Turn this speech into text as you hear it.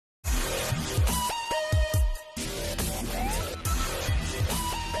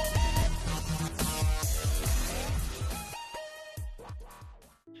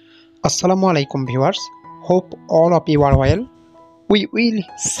Assalamu alaikum viewers, hope all of you are well. We will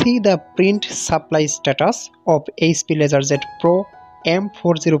see the print supply status of HP LaserJet Pro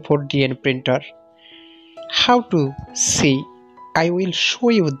m404dn printer. How to see? I will show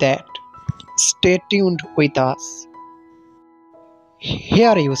you that. Stay tuned with us.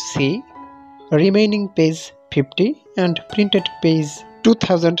 Here you see remaining page 50 and printed page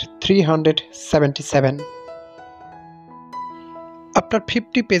 2377. After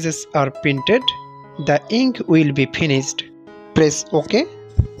 50 pages are printed, the ink will be finished. Press OK.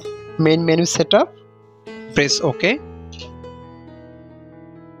 Main menu setup. Press OK.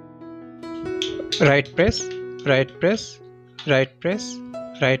 Right press, right press, right press,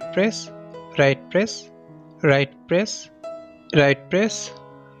 right press, right press, right press, right press,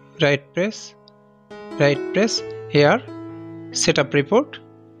 right press, right press. Here, setup report.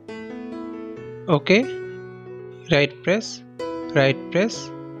 OK. Right press, right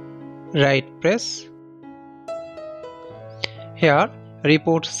press, right press. Here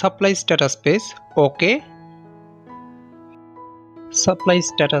report supply status page. OK. Supply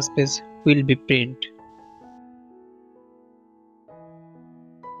status page will be print.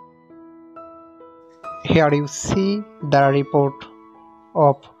 Here you see the report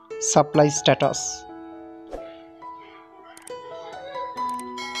of supply status.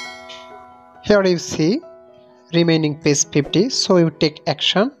 Here you see remaining page 50, so you take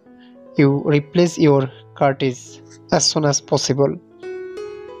action. You replace your cartridge as soon as possible.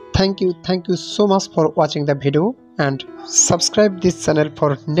 Thank you so much for watching the video and subscribe this channel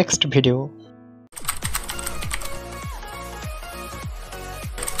for next video.